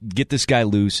got to get this guy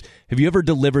loose. Have you ever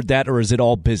delivered that, or is it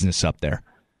all business up there?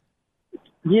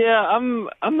 Yeah,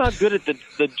 I'm not good at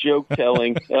the joke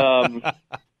telling.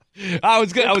 I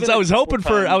was hoping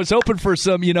for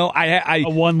some, a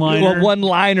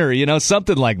one-liner,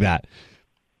 something like that.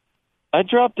 I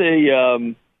dropped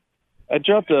a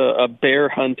bear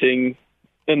hunting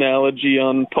analogy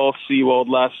on Paul Sewald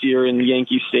last year in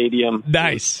Yankee Stadium.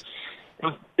 Nice.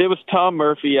 It was Tom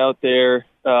Murphy out there.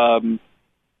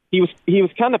 He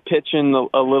was kind of pitching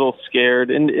a little scared,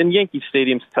 and Yankee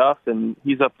Stadium's tough, and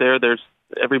he's up there.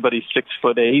 Everybody's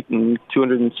 6'8" and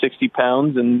 260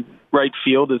 pounds, and right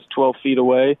field is 12 feet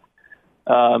away.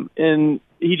 And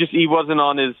he wasn't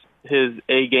on his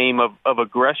A game of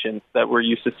aggression that we're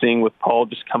used to seeing with Paul,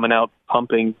 just coming out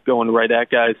pumping, going right at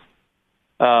guys.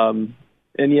 And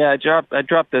yeah, I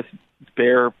dropped this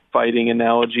bear fighting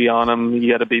analogy on him.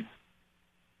 You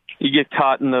get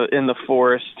caught in the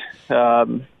forest,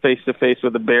 face to face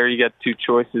with a bear. You got two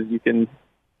choices. You can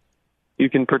You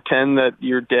can pretend that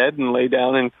you're dead and lay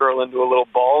down and curl into a little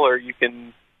ball, or you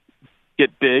can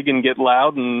get big and get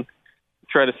loud and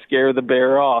try to scare the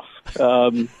bear off.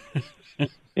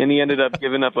 And he ended up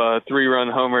giving up a 3-run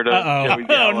homer to Joey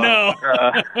Gallo. Oh no!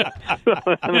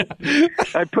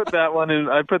 I put that one in.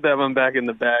 I put that one back in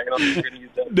the bag. I don't think we're going to use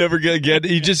that. Never again.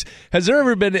 Has there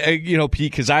ever been, Pete?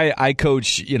 Because I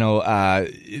coach,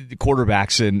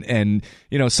 quarterbacks, and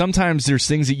sometimes there's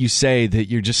things that you say that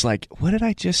you're just like, what did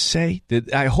I just say?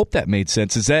 I hope that made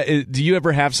sense. Do you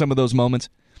ever have some of those moments?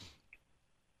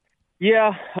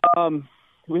 Yeah.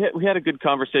 We had a good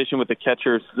conversation with the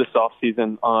catchers this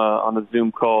offseason on a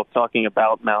Zoom call talking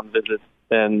about mound visits,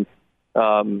 and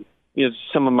some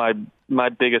of my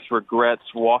biggest regrets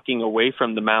walking away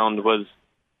from the mound was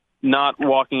not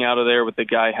walking out of there with the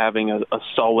guy having a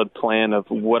solid plan of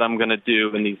what I'm going to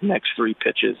do in these next 3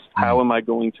 pitches. How am I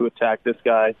going to attack this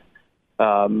guy?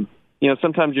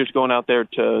 Sometimes you're just going out there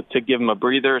to give him a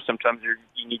breather. Sometimes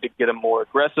you need to get him more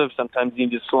aggressive. Sometimes you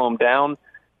need to slow him down.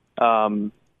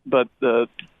 But the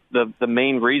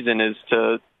main reason is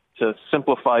to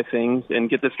simplify things and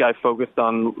get this guy focused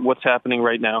on what's happening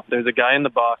right now. There's a guy in the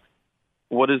box.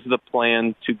 What is the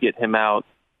plan to get him out?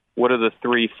 What are the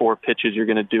 3-4 pitches you're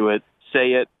going to do it?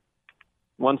 Say it.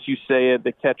 Once you say it,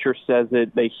 the catcher says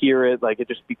it, they hear it, like it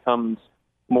just becomes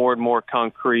more and more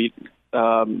concrete.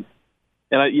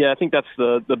 I think that's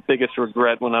the biggest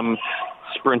regret when I'm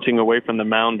sprinting away from the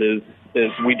mound is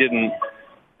we didn't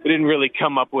really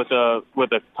come up with a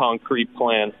concrete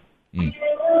plan.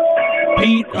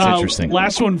 Pete,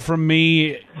 last one from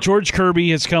me. George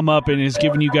Kirby has come up and has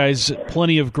given you guys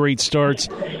plenty of great starts.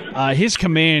 His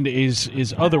command is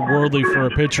otherworldly for a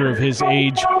pitcher of his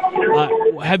age.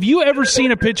 Have you ever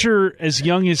seen a pitcher as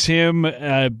young as him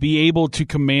be able to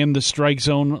command the strike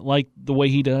zone like the way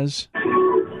he does?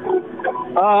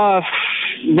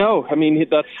 No. I mean,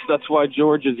 that's why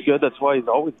George is good. That's why he's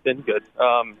always been good.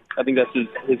 I think that's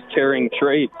his carrying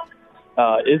trait.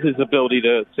 Is his ability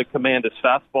to command his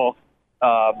fastball.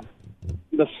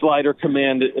 The slider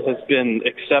command has been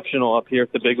exceptional up here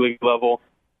at the big league level.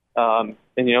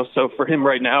 So for him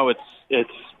right now, it's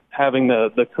having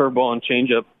the curveball and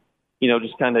changeup,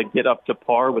 just kind of get up to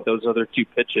par with those other 2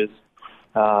 pitches,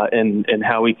 and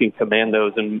how he can command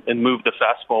those and move the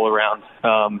fastball around.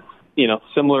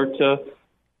 Similar to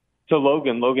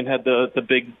Logan. Logan had the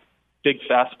big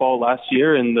fastball last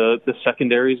year, and the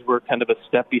secondaries were kind of a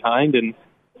step behind, and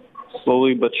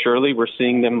slowly but surely we're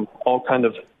seeing them all kind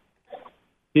of,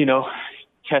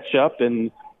 catch up,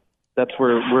 and that's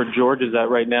where George is at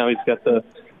right now. He's got the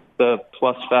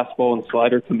plus fastball and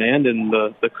slider command, and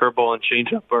the curveball and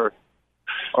changeup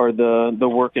are the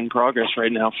work in progress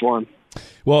right now for him.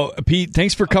 Well, Pete,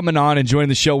 thanks for coming on and joining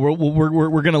the show.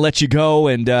 We're going to let you go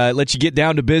and let you get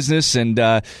down to business, and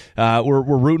we're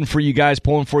rooting for you guys,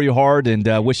 pulling for you hard,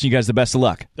 and wishing you guys the best of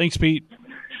luck. Thanks, Pete.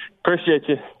 Appreciate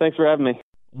you. Thanks for having me.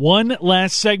 One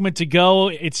last segment to go.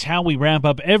 It's how we wrap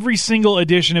up every single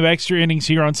edition of Extra Innings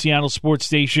here on Seattle Sports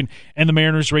Station and the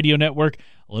Mariners Radio Network.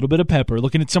 A little bit of pepper,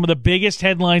 looking at some of the biggest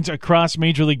headlines across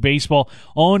Major League Baseball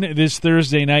on this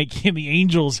Thursday night. Can the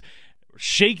Angels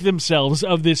shake themselves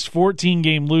of this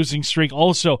 14-game losing streak?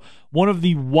 Also, one of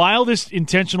the wildest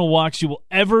intentional walks you will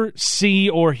ever see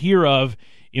or hear of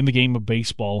in the game of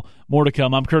baseball. More to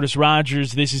come. I'm Curtis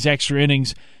Rogers. This is Extra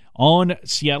Innings on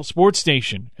Seattle Sports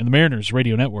Station and the Mariners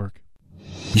Radio Network.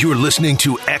 You're listening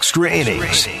to Extra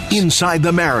Innings Inside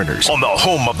the Mariners on the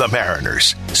home of the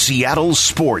Mariners, Seattle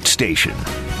Sports Station.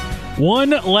 One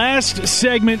last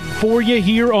segment for you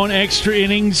here on Extra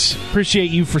Innings.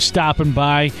 Appreciate you for stopping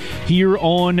by here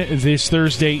on this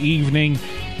Thursday evening.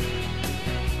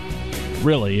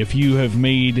 Really, if you have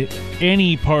made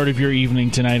any part of your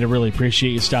evening tonight, I really appreciate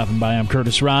you stopping by. I'm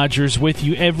Curtis Rogers with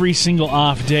you every single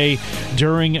off day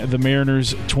during the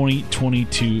Mariners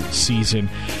 2022 season.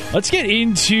 Let's get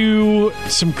into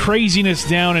some craziness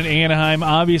down in Anaheim.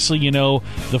 Obviously, the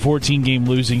 14-game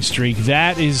losing streak.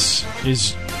 That is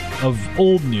of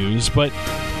old news, but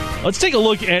let's take a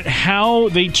look at how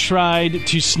they tried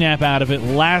to snap out of it.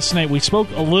 Last night, we spoke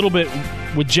a little bit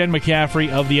with Jen McCaffrey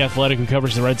of The Athletic, who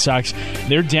covers the Red Sox.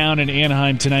 They're down in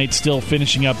Anaheim tonight, still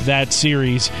finishing up that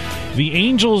series. The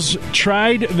Angels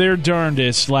tried their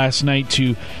darndest last night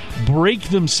to break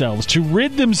themselves, to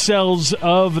rid themselves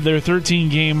of their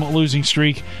 13-game losing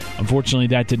streak. Unfortunately,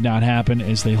 that did not happen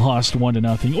as they lost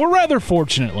 1-0. Or rather,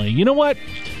 fortunately. You know what?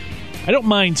 I don't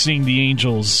mind seeing the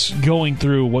Angels going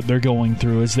through what they're going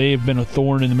through, as they have been a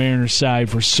thorn in the Mariners' side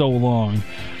for so long.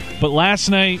 But last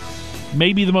night,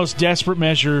 maybe the most desperate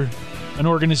measure an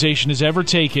organization has ever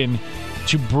taken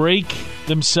to break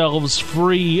themselves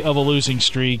free of a losing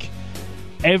streak.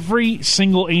 every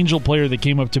single Angel player that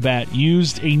came up to bat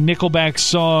used a Nickelback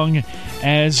song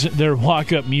as their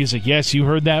walk-up music. Yes, you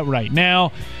heard that right.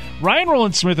 Now, Ryan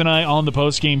Rowland-Smith and I on the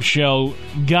postgame show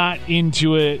got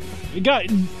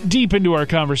deep into our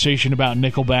conversation about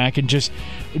Nickelback and just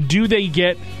do they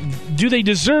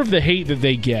deserve the hate that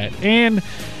they get? And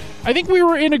I think we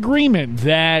were in agreement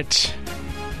that,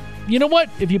 you know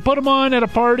what, if you put them on at a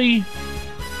party,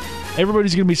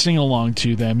 everybody's going to be singing along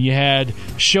to them. You had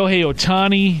Shohei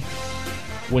Ohtani.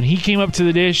 When he came up to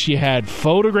the dish, you had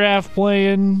Photograph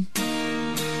playing.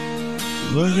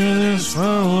 Look at this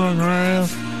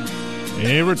photograph.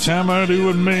 Every time I do,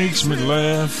 it makes me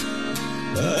laugh.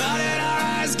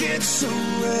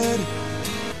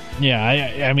 Yeah,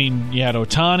 I mean, you had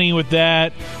Ohtani with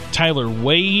that. Tyler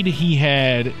Wade, he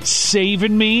had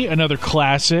Savin' Me, another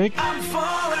classic.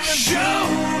 Show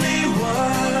me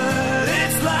what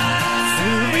it's like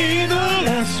to be the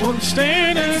last one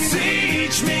standing.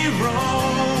 Teach me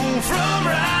wrong from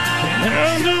right.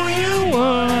 How do you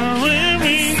worry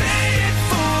me?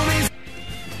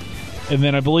 And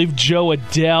then I believe Joe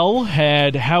Adele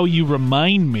had How You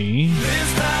Remind Me.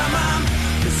 This time I'm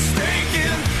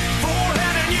mistaken for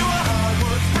letting you a heart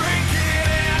was breaking,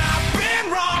 and I've been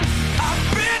wrong,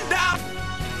 I've been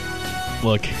down.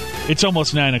 Look, it's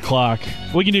almost 9 o'clock.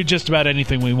 We can do just about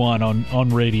anything we want on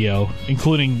radio,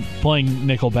 including playing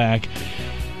Nickelback.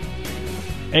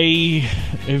 A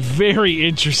very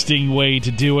interesting way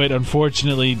to do it.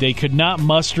 Unfortunately, they could not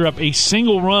muster up a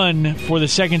single run for the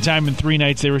second time in 3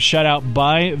 nights. They were shut out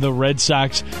by the Red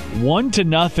Sox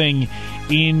 1-0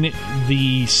 in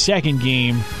the second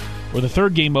game, or the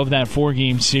third game of that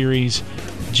 4-game series.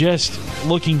 Just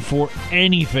looking for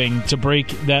anything to break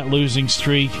that losing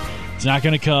streak. It's not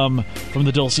going to come from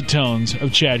the dulcet tones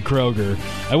of Chad Kroeger.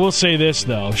 I will say this,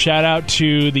 though. Shout out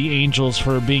to the Angels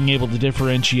for being able to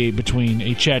differentiate between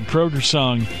a Chad Kroeger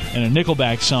song and a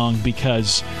Nickelback song,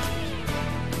 because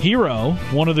Hero,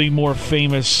 one of the more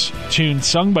famous tunes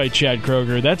sung by Chad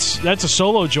Kroeger, that's a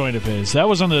solo joint of his. That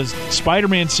was on the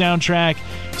Spider-Man soundtrack,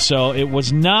 so it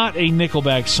was not a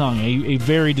Nickelback song, a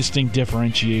very distinct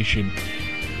differentiation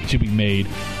to be made.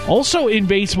 Also in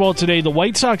baseball today, the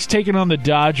White Sox taking on the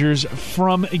Dodgers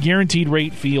from Guaranteed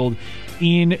Rate Field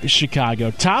in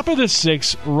Chicago. Top of the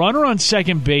 6th, runner on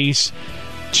second base,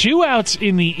 2 outs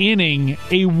in the inning,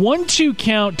 a 1-2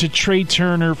 count to Trey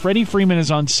Turner. Freddie Freeman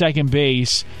is on second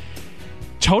base.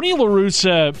 Tony La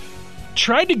Russa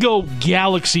tried to go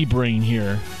galaxy brain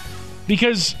here,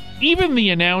 because even the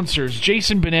announcers,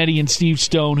 Jason Benetti and Steve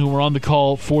Stone, who were on the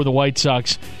call for the White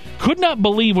Sox, could not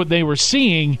believe what they were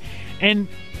seeing. And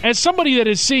as somebody that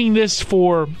is seeing this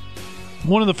for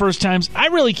one of the first times, I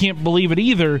really can't believe it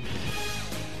either.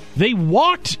 They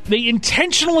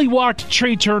intentionally walked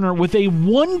Trey Turner with a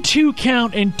 1-2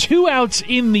 count and 2 outs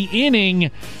in the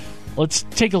inning. Let's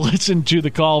take a listen to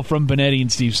the call from Benetti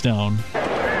and Steve Stone.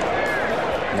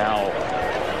 Now,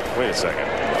 wait a second.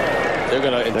 They're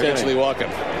going to intentionally walk him.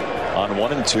 On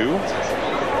 1 and 2?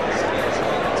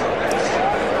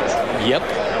 Yep.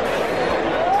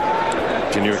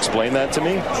 Can you explain that to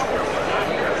me?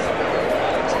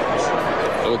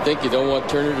 I would think you don't want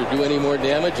Turner to do any more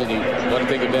damage, and you want to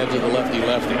take advantage of the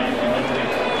lefty-lefty.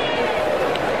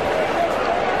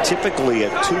 Typically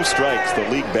at 2 strikes, the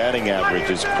league batting average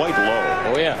is quite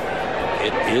low. Oh, yeah.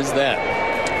 It is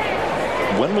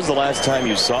that. When was the last time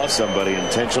you saw somebody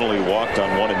intentionally walked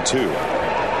on 1 and 2?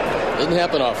 Doesn't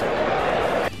happen often.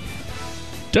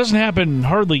 Doesn't happen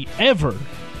hardly ever.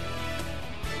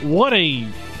 What a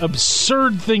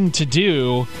absurd thing to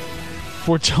do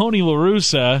for Tony La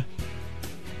Russa.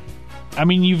 I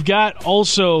mean, you've got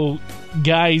also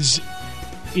guys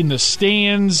in the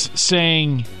stands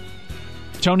saying,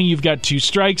 Tony, you've got 2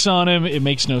 strikes on him. It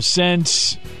makes no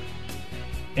sense.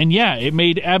 And yeah, it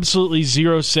made absolutely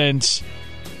 0 sense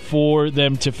for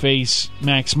them to face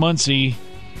Max Muncy.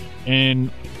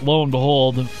 And lo and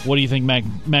behold, what do you think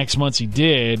Max Muncy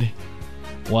did?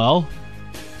 Well,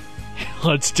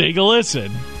 let's take a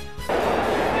listen.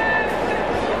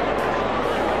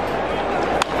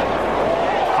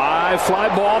 High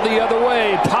fly ball the other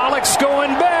way. Pollock's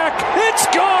going back. It's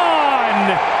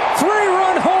gone!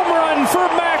 3-run home run for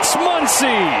Max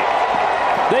Muncy.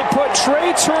 They put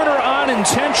Trey Turner on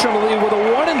intentionally with a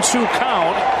 1-2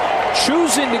 count,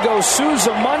 choosing to go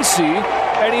Souza Muncy,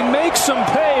 and he makes him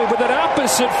pay with an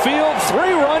opposite field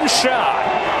 3-run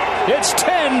shot. It's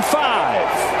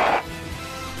 10-5.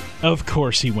 Of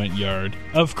course he went yard.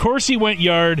 Of course he went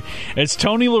yard as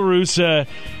Tony La Russa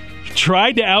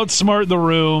tried to outsmart the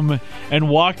room and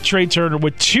walked Trey Turner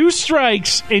with 2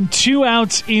 strikes and 2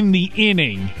 outs in the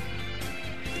inning.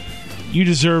 You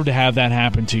deserve to have that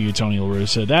happen to you, Tony La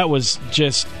Russa. That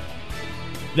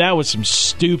was some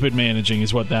stupid managing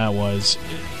is what that was.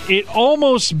 It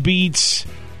almost beats...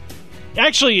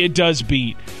 Actually, it does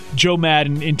beat Joe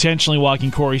Madden intentionally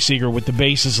walking Corey Seager with the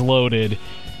bases loaded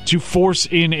to force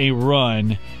in a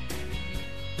run.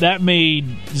 That made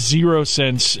 0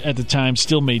 sense at the time,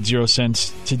 still made 0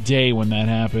 sense today when that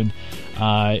happened.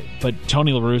 But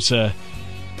Tony La Russa,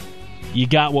 you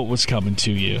got what was coming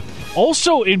to you.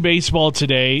 Also in baseball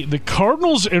today, the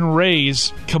Cardinals and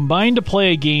Rays combined to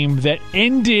play a game that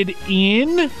ended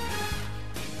in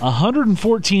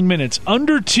 114 minutes,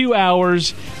 under 2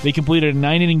 hours. They completed a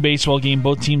 9-inning baseball game.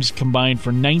 Both teams combined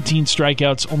for 19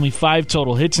 strikeouts, only 5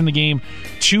 total hits in the game,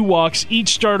 2 walks.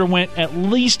 Each starter went at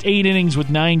least 8 innings with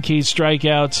 9 Ks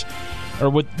strikeouts, or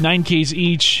with 9 Ks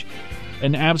each.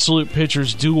 An absolute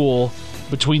pitcher's duel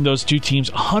between those two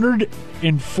teams.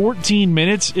 114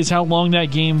 minutes is how long that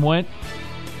game went.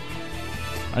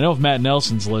 I know if Matt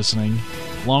Nelson's listening,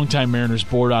 longtime Mariners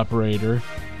board operator,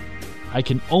 I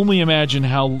can only imagine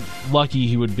how lucky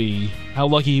he would be, how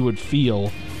lucky he would feel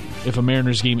if a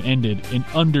Mariners game ended in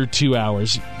under 2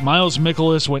 hours. Miles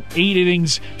Mikolas went 8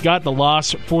 innings, got the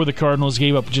loss for the Cardinals,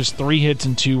 gave up just 3 hits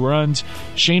and 2 runs.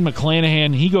 Shane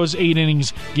McClanahan, he goes 8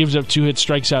 innings, gives up 2 hits,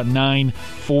 strikes out 9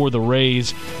 for the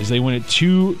Rays as they win it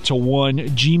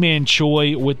 2-1. G-Man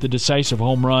Choi with the decisive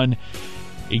home run,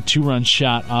 a 2-run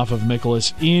shot off of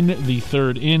Mikolas in the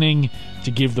 3rd inning to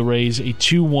give the Rays a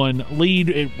 2-1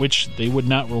 lead, which they would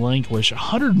not relinquish.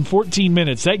 114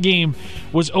 minutes. That game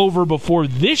was over before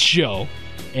this show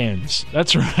ends.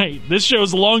 That's right. This show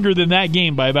is longer than that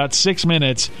game by about 6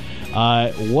 minutes.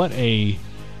 What a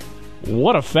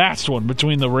fast one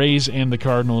between the Rays and the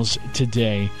Cardinals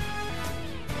today.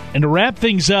 And to wrap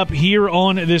things up here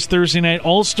on this Thursday night,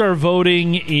 All-Star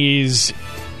voting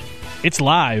it's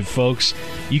live, folks.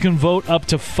 You can vote up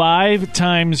to 5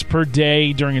 times per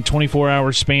day during a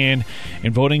 24-hour span,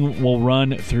 and voting will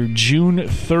run through June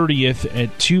 30th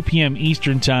at 2 p.m.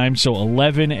 Eastern Time, so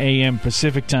 11 a.m.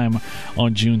 Pacific Time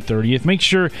on June 30th. Make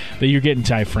sure that you're getting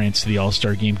Ty France to the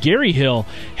All-Star game. Gary Hill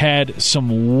had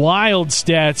some wild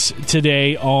stats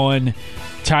today on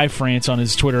Ty France on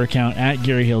his Twitter account, at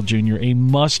Gary Hill Jr., a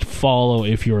must-follow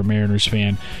if you're a Mariners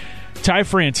fan. Ty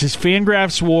France, his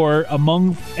Fangraphs WAR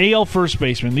among AL first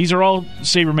basemen. These are all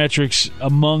sabermetrics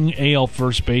among AL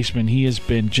first basemen. He has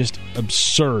been just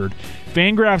absurd.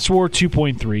 Fangraphs WAR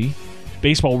 2.3.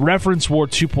 Baseball Reference WAR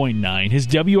 2.9. His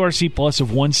WRC plus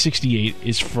of 168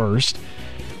 is first.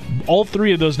 All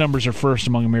 3 of those numbers are first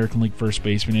among American League first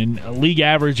basemen, and a league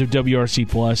average of WRC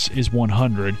plus is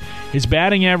 100. His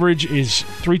batting average is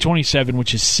 327,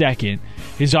 which is second.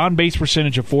 His on-base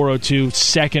percentage of 402,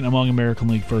 second among American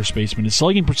League first basemen. His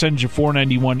slugging percentage of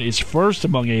 491 is first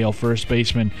among AL first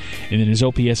basemen, and then his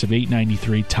OPS of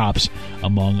 893 tops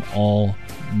among all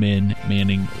men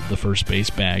manning the first base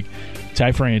bag.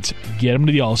 Ty France, get him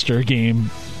to the All-Star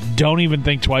game. Don't even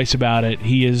think twice about it.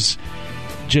 He is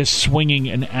just swinging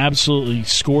an absolutely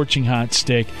scorching hot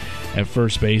stick at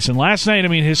first base. And last night,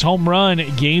 his home run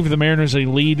gave the Mariners a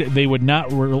lead they would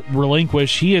not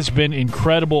relinquish. He has been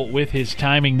incredible with his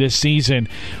timing this season.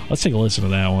 Let's take a listen to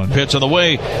that one. Pitch on the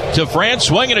way to France,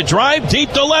 swinging a drive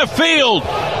deep to left field.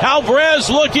 Alvarez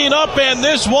looking up, and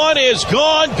this one is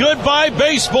gone. Goodbye,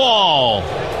 baseball.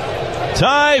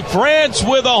 Ty France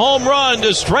with a home run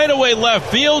to straightaway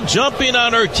left field, jumping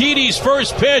on Urquidy's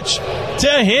first pitch to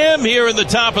him here in the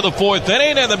top of the 4th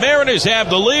inning, and the Mariners have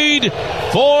the lead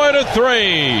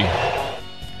 4-3.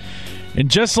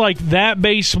 And just like that,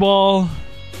 baseball,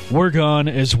 we're gone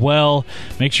as well.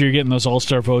 Make sure you're getting those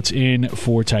All-Star votes in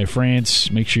for Ty France.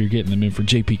 Make sure you're getting them in for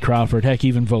J.P. Crawford. Heck,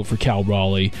 even vote for Cal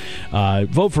Raleigh.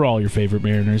 Vote for all your favorite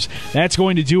Mariners. That's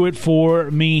going to do it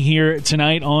for me here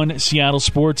tonight on Seattle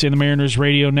Sports and the Mariners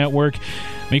Radio Network.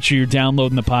 Make sure you're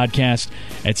downloading the podcast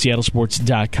at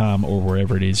seattlesports.com or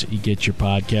wherever it is you get your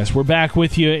podcast. We're back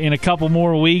with you in a couple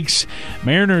more weeks.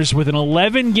 Mariners with an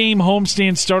 11-game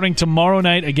homestand starting tomorrow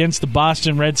night against the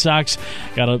Boston Red Sox.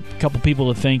 Got a couple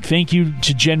people to thank. Thank you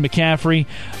to Jen McCaffrey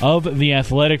of The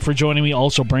Athletic for joining me.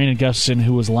 Also, Brandon Gustafson,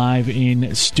 who was live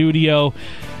in studio.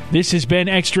 This has been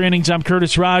Extra Innings. I'm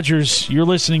Curtis Rogers. You're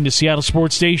listening to Seattle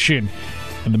Sports Station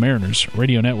and the Mariners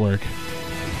Radio Network.